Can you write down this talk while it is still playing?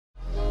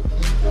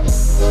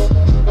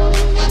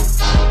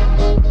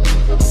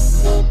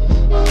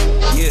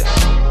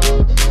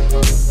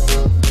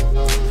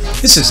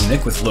This is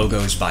Nick with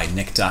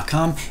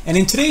logosbynick.com, and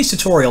in today's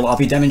tutorial I'll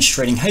be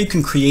demonstrating how you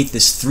can create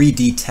this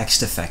 3D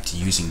text effect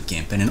using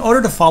GIMP. And in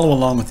order to follow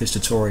along with this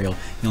tutorial,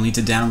 you'll need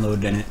to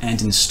download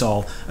and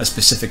install a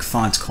specific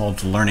font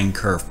called Learning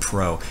Curve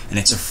Pro, and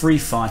it's a free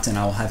font, and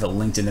I'll have it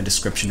linked in the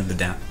description of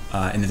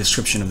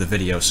the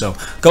video. So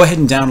go ahead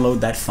and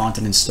download that font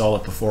and install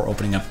it before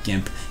opening up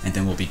GIMP, and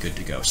then we'll be good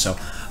to go. So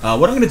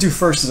what I'm going to do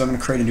first is I'm going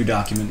to create a new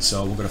document.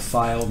 So we'll go to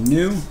File,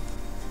 New,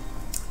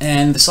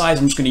 and the size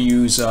I'm just going to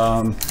use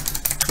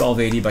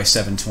 1280 by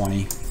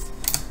 720.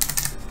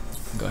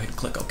 Go ahead and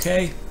click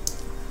OK.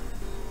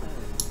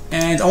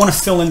 And I want to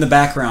fill in the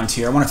background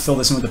here. I want to fill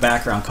this in with the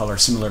background color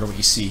similar to what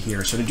you see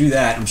here. So to do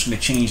that, I'm just going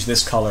to change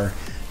this color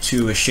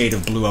to a shade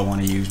of blue I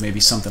want to use, maybe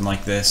something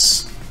like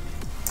this.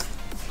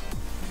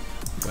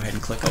 Go ahead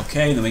and click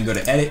OK, then we can go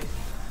to Edit,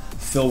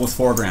 Fill with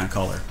Foreground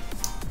Color.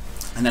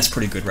 And that's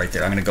pretty good right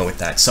there. I'm going to go with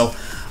that. So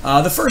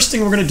the first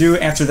thing we're going to do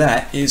after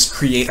that is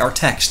create our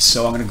text.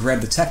 So I'm going to grab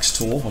the text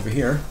tool over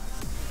here,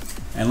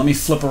 and let me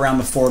flip around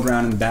the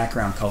foreground and the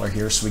background color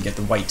here so we get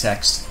the white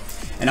text.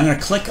 And I'm going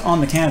to click on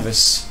the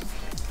canvas,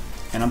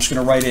 and I'm just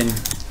going to write in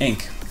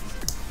ink.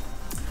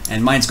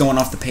 And mine's going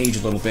off the page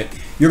a little bit.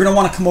 You're going to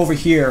want to come over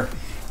here,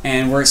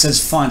 and where it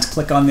says font,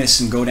 click on this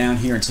and go down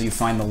here until you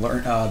find the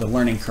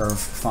Learning Curve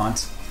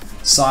font.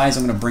 Size,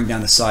 I'm going to bring down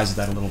the size of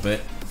that a little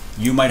bit.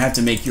 You might have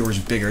to make yours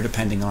bigger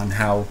depending on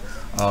how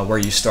where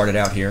you started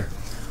out here.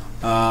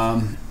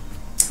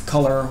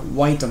 Color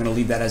white, I'm going to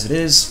leave that as it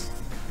is.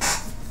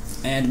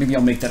 And maybe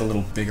I'll make that a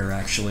little bigger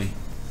actually.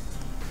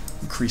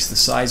 Increase the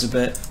size a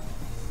bit.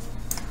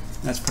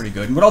 That's pretty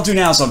good. And what I'll do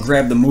now is I'll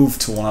grab the Move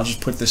tool and I'll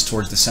just put this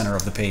towards the center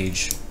of the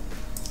page.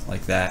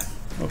 Like that.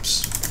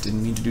 Oops,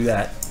 didn't mean to do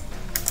that.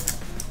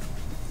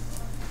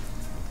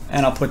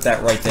 And I'll put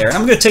that right there. And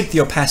I'm going to take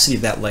the opacity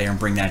of that layer and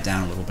bring that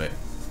down a little bit.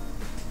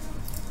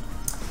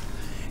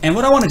 And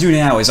what I want to do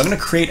now is I'm going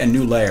to create a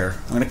new layer.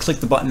 I'm going to click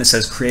the button that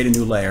says Create a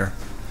New Layer.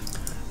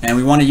 And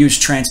we want to use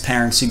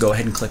transparency. Go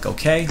ahead and click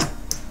OK.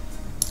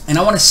 And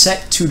I want to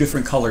set two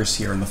different colors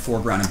here in the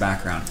foreground and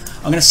background.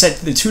 I'm going to set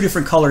the two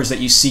different colors that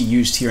you see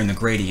used here in the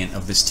gradient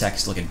of this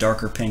text, like a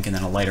darker pink and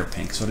then a lighter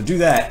pink. So to do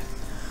that,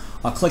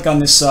 I'll click on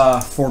this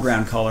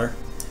foreground color,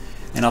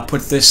 and I'll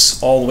put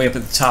this all the way up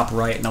at the top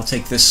right, and I'll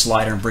take this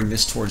slider and bring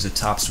this towards the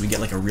top so we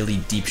get like a really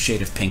deep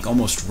shade of pink,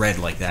 almost red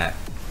like that.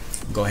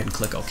 Go ahead and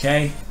click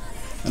OK.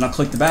 And I'll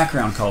click the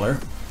background color,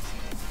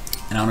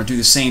 and I want to do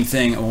the same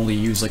thing, only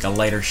use like a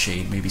lighter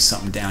shade, maybe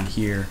something down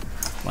here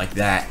like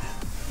that.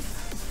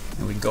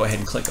 And we can go ahead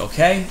and click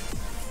OK.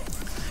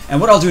 And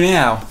what I'll do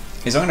now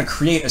is I'm going to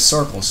create a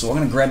circle. So I'm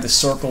going to grab the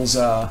circle's,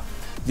 the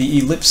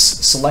ellipse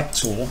select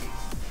tool,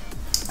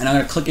 and I'm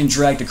going to click and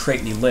drag to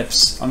create an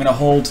ellipse. I'm going to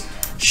hold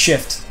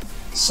Shift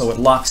so it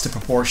locks to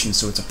proportion,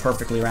 so it's a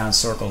perfectly round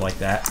circle like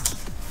that.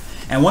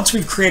 And once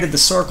we've created the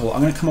circle,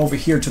 I'm going to come over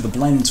here to the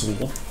blend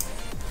tool.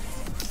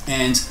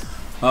 And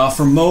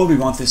for mode, we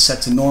want this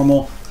set to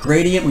normal.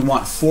 Gradient, we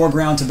want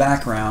foreground to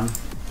background,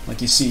 like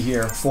you see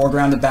here,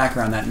 foreground to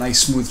background, that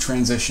nice smooth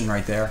transition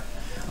right there.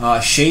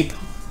 Shape,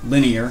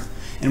 linear.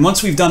 And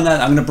once we've done that,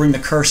 I'm going to bring the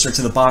cursor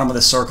to the bottom of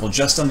the circle,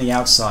 just on the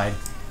outside,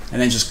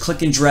 and then just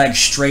click and drag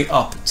straight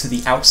up to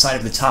the outside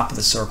of the top of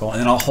the circle,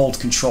 and then I'll hold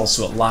Control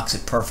so it locks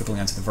it perfectly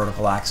onto the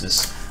vertical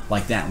axis,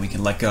 like that, and we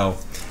can let go,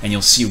 and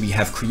you'll see we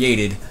have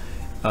created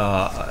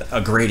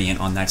a gradient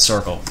on that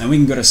circle. And we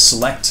can go to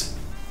Select,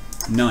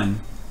 None,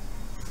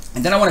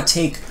 and then I want to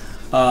take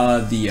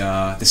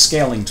the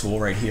scaling tool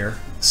right here,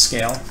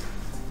 Scale,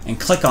 and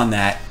click on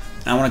that.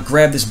 And I want to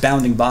grab this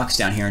bounding box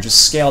down here and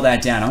just scale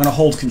that down. I'm going to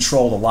hold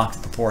Control to lock the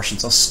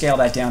proportions. I'll scale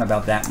that down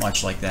about that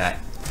much, like that.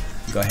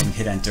 Go ahead and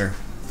hit Enter.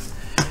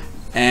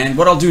 And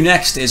what I'll do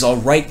next is I'll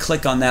right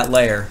click on that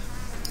layer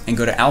and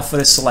go to Alpha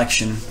to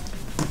Selection,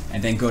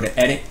 and then go to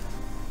Edit,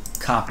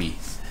 Copy.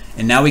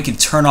 And now we can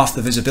turn off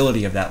the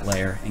visibility of that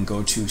layer and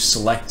go to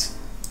Select,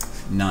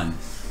 None.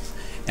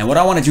 And what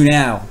I want to do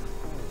now,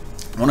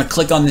 I want to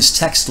click on this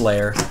text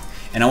layer,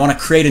 and I want to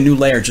create a new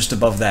layer just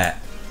above that.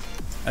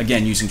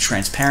 Again, using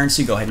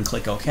transparency, go ahead and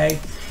click OK.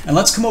 And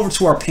let's come over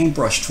to our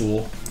paintbrush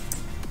tool.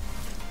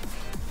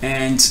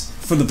 And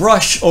for the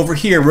brush over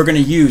here, we're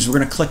going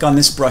to click on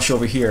this brush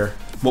over here,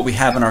 what we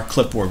have on our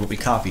clipboard, what we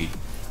copied.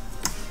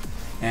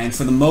 And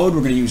for the mode,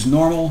 we're going to use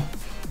normal.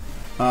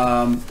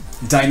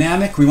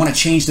 Dynamic, we want to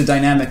change the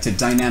dynamic to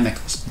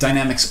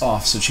dynamics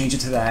off, so change it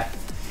to that.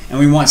 And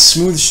we want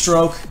smooth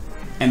stroke,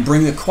 and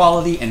bring the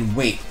quality and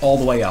weight all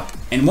the way up.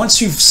 And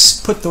once you've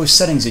put those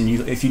settings in,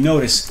 if you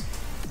notice,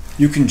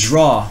 you can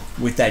draw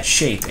with that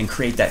shape and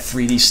create that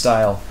 3D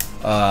style,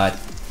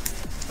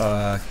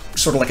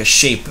 sort of like a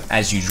shape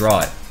as you draw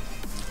it.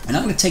 And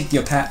I'm going to take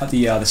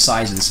the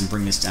size of this and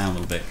bring this down a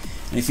little bit.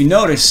 And if you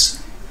notice,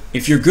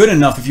 if you're good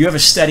enough, if you have a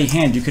steady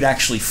hand, you could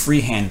actually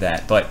freehand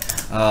that. But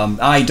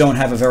I don't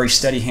have a very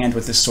steady hand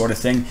with this sort of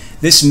thing.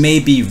 This may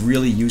be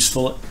really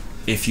useful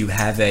if you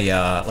have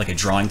a like a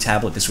drawing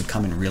tablet. This would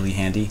come in really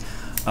handy.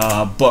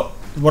 But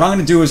what I'm going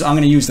to do is I'm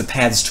going to use the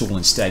Paths tool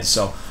instead.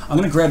 So I'm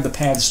going to grab the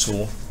Paths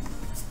tool,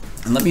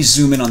 And let me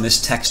zoom in on this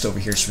text over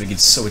here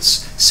so it's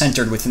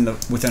centered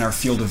within our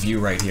field of view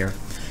right here.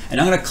 And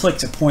I'm going to click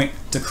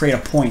to create a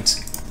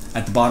point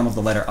at the bottom of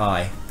the letter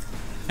I.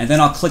 And then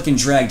I'll click and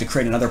drag to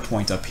create another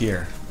point up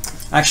here.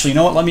 Actually, you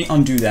know what? Let me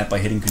undo that by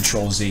hitting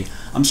Control Z.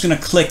 I'm just going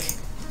to click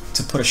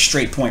to put a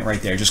straight point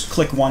right there. Just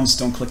click once,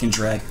 don't click and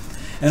drag.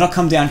 And then I'll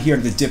come down here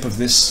to the dip of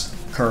this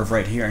curve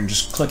right here and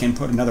just click and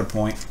put another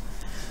point.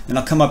 Then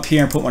I'll come up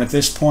here and put one at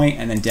this point,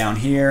 and then down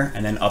here,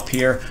 and then up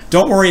here.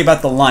 Don't worry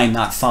about the line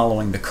not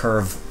following the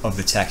curve of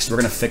the text. We're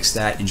going to fix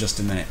that in just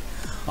a minute.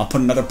 I'll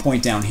put another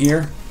point down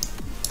here.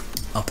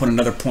 I'll put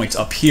another point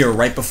up here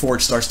right before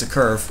it starts to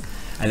curve,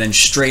 and then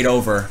straight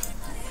over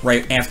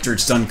right after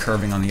it's done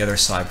curving on the other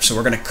side. So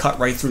we're going to cut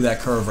right through that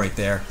curve right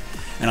there.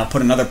 And I'll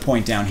put another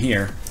point down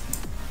here.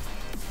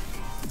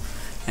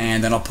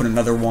 And then I'll put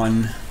another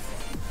one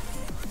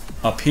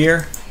up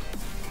here.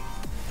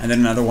 And then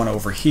another one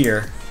over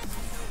here.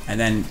 And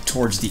then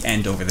towards the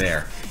end over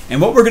there.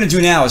 And what we're going to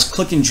do now is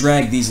click and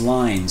drag these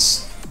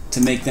lines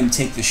to make them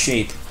take the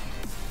shape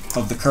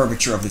of the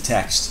curvature of the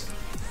text.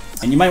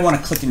 And you might want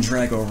to click and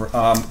drag over,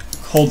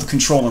 hold the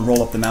control and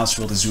roll up the mouse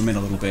wheel to zoom in a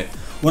little bit.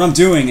 What I'm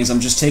doing is I'm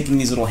just taking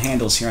these little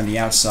handles here on the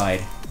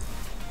outside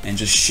and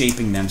just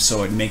shaping them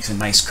so it makes a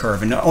nice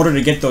curve. And in order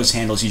to get those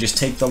handles, you just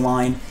take the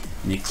line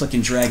and you click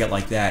and drag it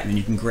like that, and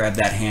you can grab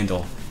that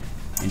handle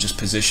and just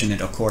position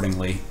it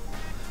accordingly.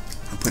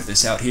 I'll put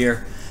this out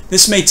here.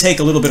 This may take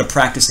a little bit of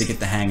practice to get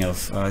the hang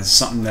of. It's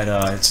something that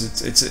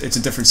it's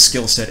a different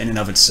skill set in and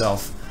of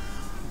itself.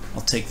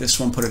 I'll take this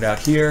one, put it out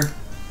here.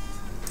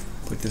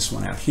 Put this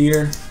one out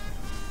here.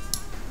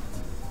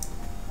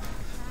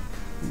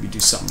 Maybe do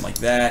something like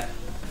that.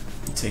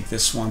 Take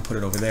this one, put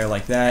it over there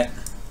like that.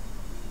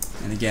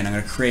 And again, I'm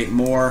going to create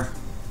more.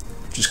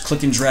 Just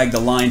click and drag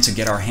the line to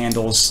get our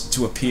handles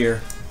to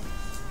appear.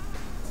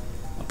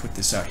 I'll put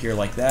this out here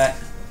like that.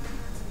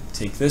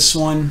 Take this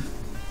one.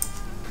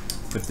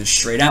 Put this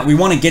straight out. We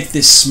want to get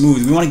this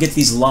smooth. We want to get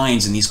these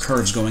lines and these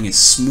curves going as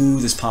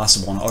smooth as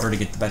possible in order to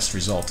get the best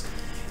result.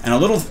 And a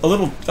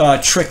little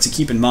trick to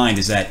keep in mind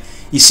is that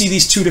you see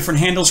these two different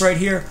handles right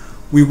here?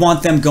 We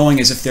want them going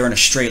as if they're in a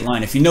straight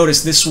line. If you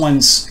notice, this one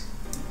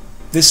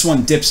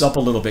dips up a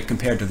little bit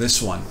compared to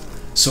this one.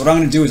 So what I'm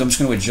going to do is I'm just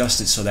going to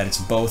adjust it so that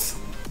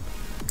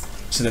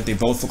they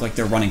both look like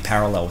they're running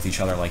parallel with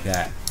each other like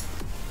that.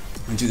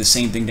 I'm going to do the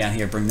same thing down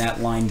here. Bring that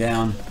line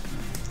down.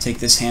 Take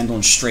this handle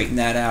and straighten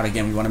that out.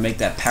 Again, we want to make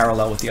that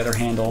parallel with the other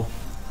handle.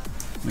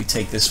 Let me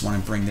take this one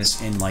and bring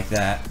this in like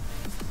that.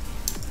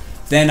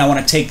 Then I want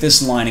to take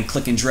this line and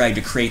click and drag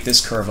to create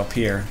this curve up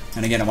here.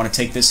 And again, I want to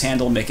take this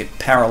handle, make it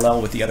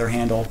parallel with the other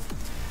handle.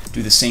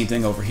 Do the same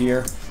thing over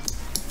here.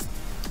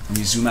 Let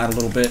me zoom out a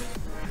little bit.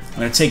 I'm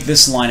going to take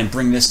this line and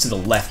bring this to the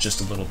left just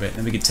a little bit.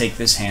 Then we can take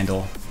this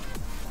handle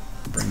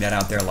and bring that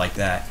out there like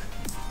that.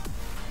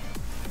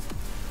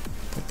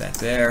 Put that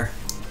there.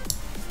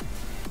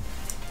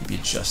 Maybe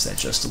adjust that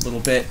just a little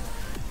bit.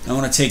 I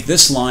want to take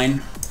this line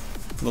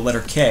for the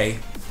letter K.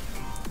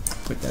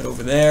 Put that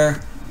over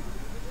there.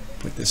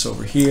 Put this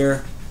over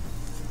here.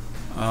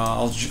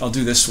 I'll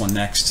do this one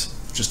next,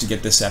 just to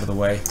get this out of the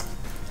way.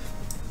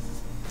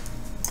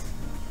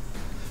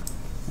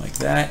 Like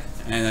that.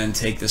 And then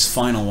take this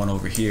final one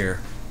over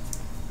here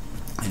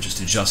and just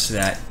adjust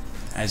that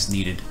as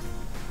needed.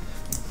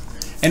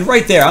 And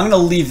right there, I'm going to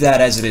leave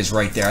that as it is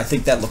right there. I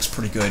think that looks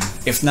pretty good.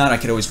 If not, I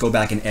could always go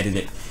back and edit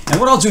it. And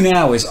what I'll do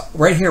now is,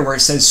 right here where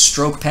it says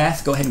Stroke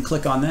Path, go ahead and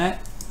click on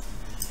that.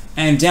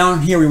 And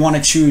down here we want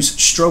to choose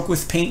Stroke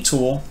with Paint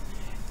Tool.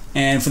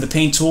 And for the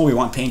Paint Tool, we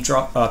want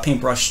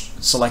Paintbrush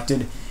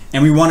selected.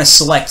 And we want to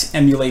select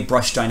Emulate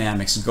Brush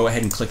Dynamics. Go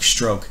ahead and click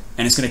Stroke.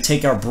 And it's going to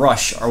take our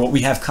brush, or what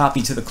we have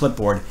copied to the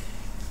clipboard,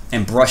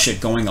 and brush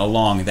it going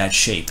along that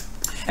shape.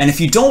 And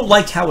if you don't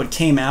like how it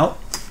came out,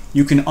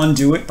 you can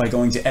undo it by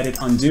going to Edit,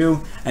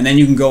 Undo, and then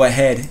you can go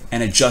ahead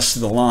and adjust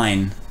the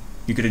line.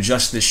 You could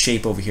adjust this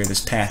shape over here,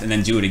 this path, and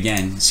then do it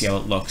again and see how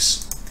it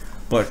looks.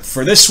 But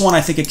for this one,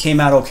 I think it came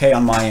out okay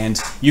on my end.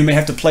 You may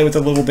have to play with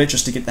it a little bit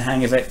just to get the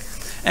hang of it.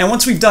 And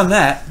once we've done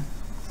that,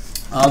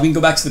 we can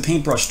go back to the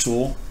paintbrush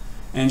tool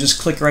and just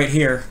click right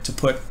here to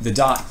put the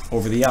dot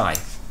over the eye.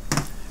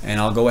 And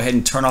I'll go ahead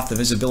and turn off the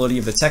visibility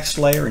of the text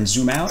layer and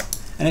zoom out.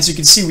 And as you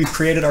can see, we've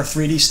created our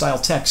 3D style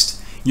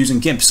text using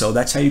GIMP. So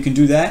that's how you can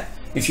do that.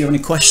 If you have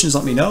any questions,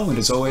 let me know. And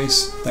as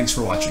always, thanks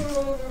for watching.